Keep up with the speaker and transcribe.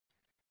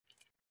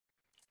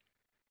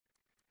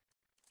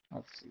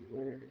Let's see,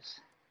 where's...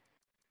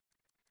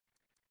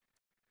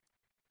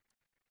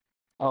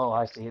 Oh,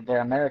 I see. They're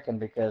American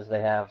because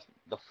they have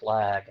the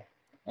flag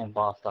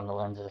embossed on the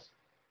lenses.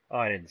 Oh,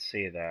 I didn't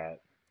see that.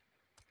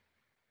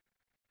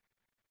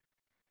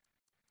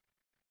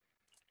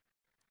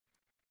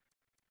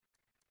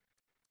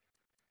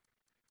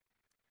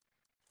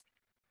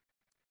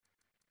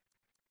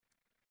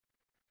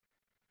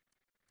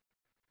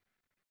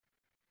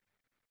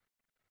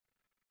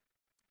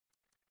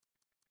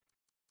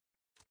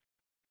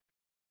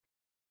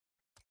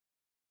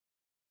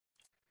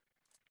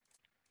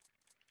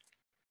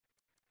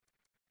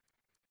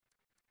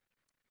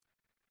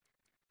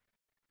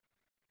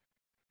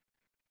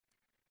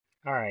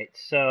 Alright,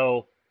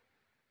 so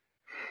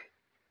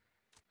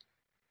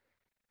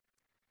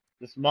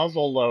this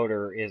muzzle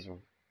loader is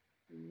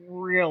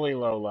really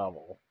low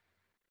level.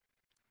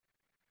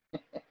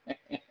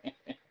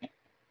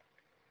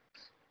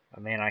 I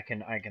mean, I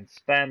can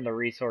spend the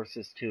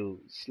resources to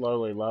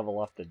slowly level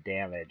up the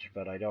damage,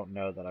 but I don't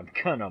know that I'm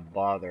gonna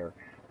bother.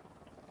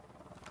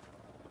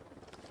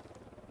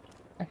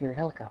 I hear a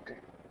helicopter.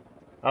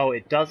 Oh,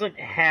 it doesn't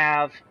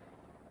have...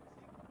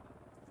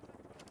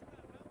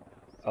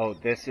 Oh,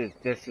 this is...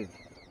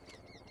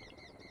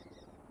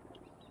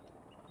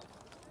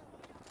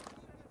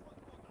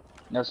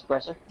 No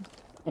suppressor?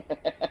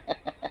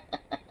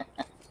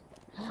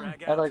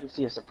 I'd like to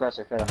see a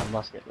suppressor fed on a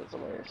musket. That's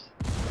hilarious.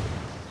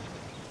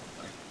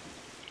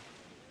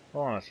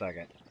 Hold on a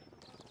second.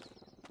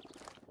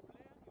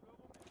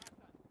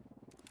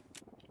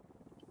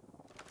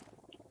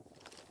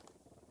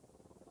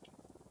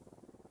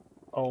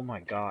 Oh my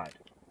god.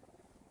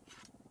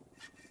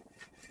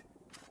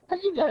 How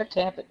you gotta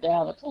tamp it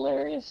down? That's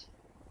hilarious.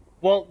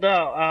 Well,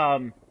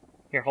 no,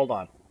 here, hold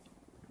on.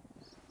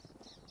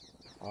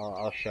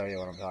 I'll show you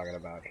what I'm talking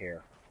about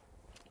here.